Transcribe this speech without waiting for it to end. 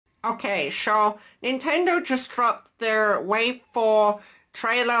Okay, so Nintendo just dropped their Wave 4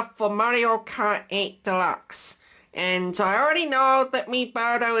 trailer for Mario Kart 8 Deluxe. And I already know that me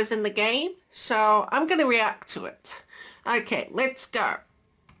Birdo is in the game, so I'm gonna react to it. Okay, let's go.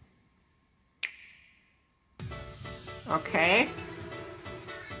 Okay.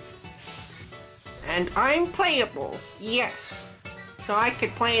 And I'm playable, yes. So I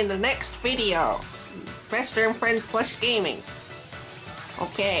could play in the next video. Vester&Friends plus gaming.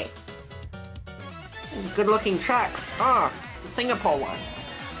 Okay. Good looking tracks. Oh, the Singapore one.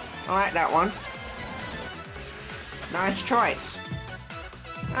 I like that one. Nice choice.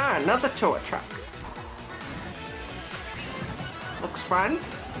 Ah, another tour track. Looks fun.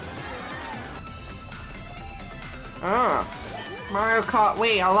 Ah, Mario Kart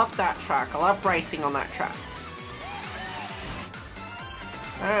Wii. I love that track. I love racing on that track.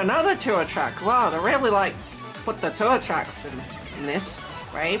 Ah, another tour track. Wow, they really put the tour tracks in this,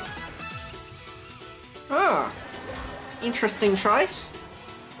 right? Ah, interesting choice.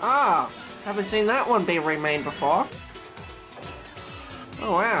 Ah, haven't seen that one be remade before.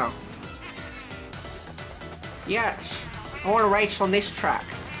 Oh wow. Yes, I want to race on this track.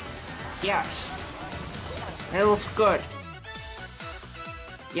 Yes. It looks good.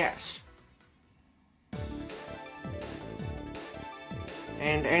 Yes.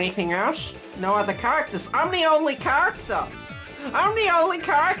 And anything else? No other characters. I'm the only character! I'm the only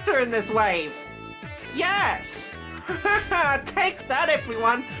character in this wave! Yes! Take that,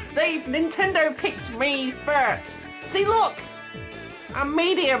 everyone! Nintendo picked me first! See, look! I'm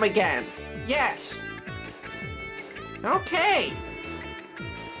medium again! Yes! Okay!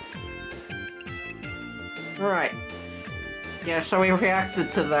 Alright. Yeah, so we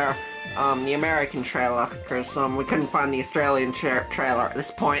reacted to the American trailer, because we couldn't find the Australian trailer at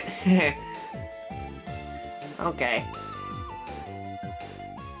this point. Okay.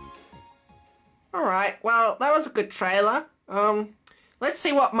 Alright, well, that was a good trailer. Let's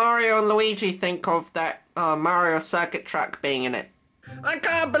see what Mario and Luigi think of that Mario circuit track being in it. I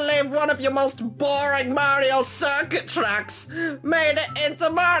can't believe one of your most boring Mario circuit tracks made it into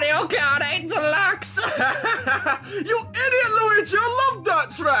Mario Kart 8 Deluxe!